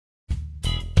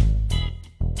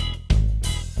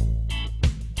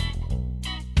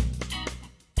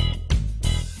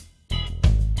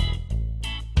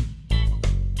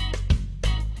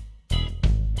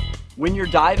When you're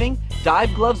diving,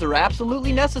 dive gloves are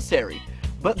absolutely necessary,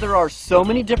 but there are so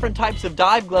many different types of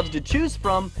dive gloves to choose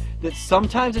from that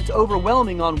sometimes it's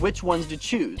overwhelming on which ones to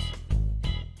choose.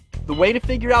 The way to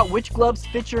figure out which gloves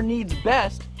fit your needs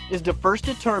best is to first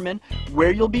determine where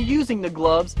you'll be using the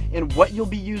gloves and what you'll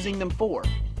be using them for.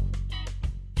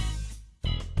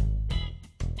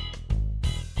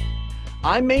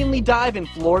 I mainly dive in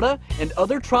Florida and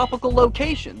other tropical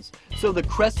locations, so the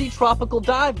Cressi tropical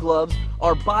dive gloves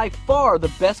are by far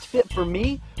the best fit for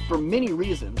me for many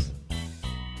reasons.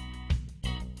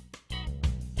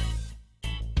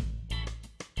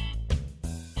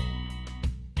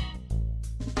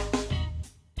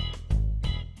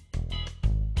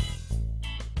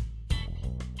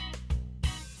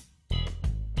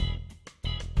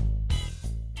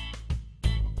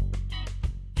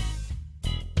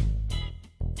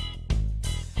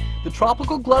 The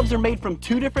tropical gloves are made from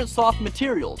two different soft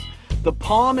materials. The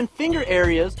palm and finger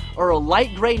areas are a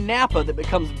light gray nappa that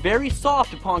becomes very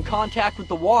soft upon contact with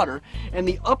the water, and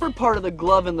the upper part of the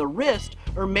glove and the wrist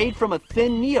are made from a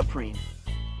thin neoprene.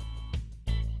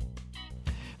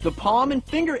 The palm and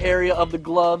finger area of the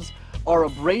gloves are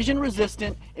abrasion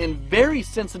resistant and very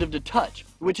sensitive to touch,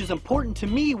 which is important to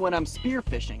me when I'm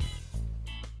spearfishing.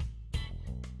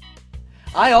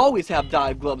 I always have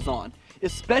dive gloves on,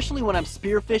 especially when I'm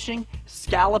spearfishing,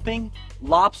 scalloping,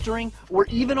 lobstering, or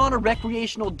even on a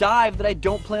recreational dive that I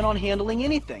don't plan on handling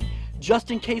anything,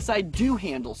 just in case I do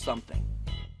handle something.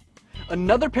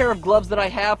 Another pair of gloves that I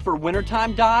have for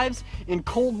wintertime dives and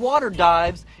cold water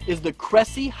dives is the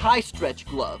Cressi High Stretch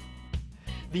glove.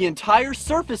 The entire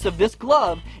surface of this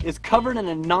glove is covered in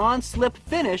a non-slip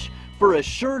finish for a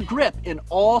sure grip in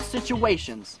all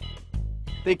situations.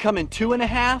 They come in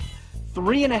 2.5,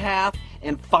 3.5,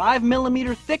 and 5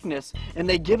 millimeter thickness, and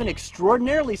they give an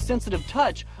extraordinarily sensitive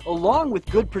touch along with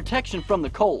good protection from the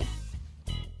cold.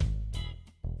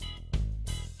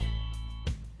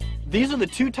 These are the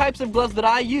two types of gloves that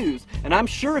I use, and I'm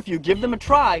sure if you give them a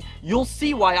try, you'll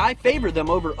see why I favor them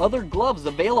over other gloves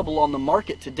available on the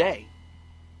market today.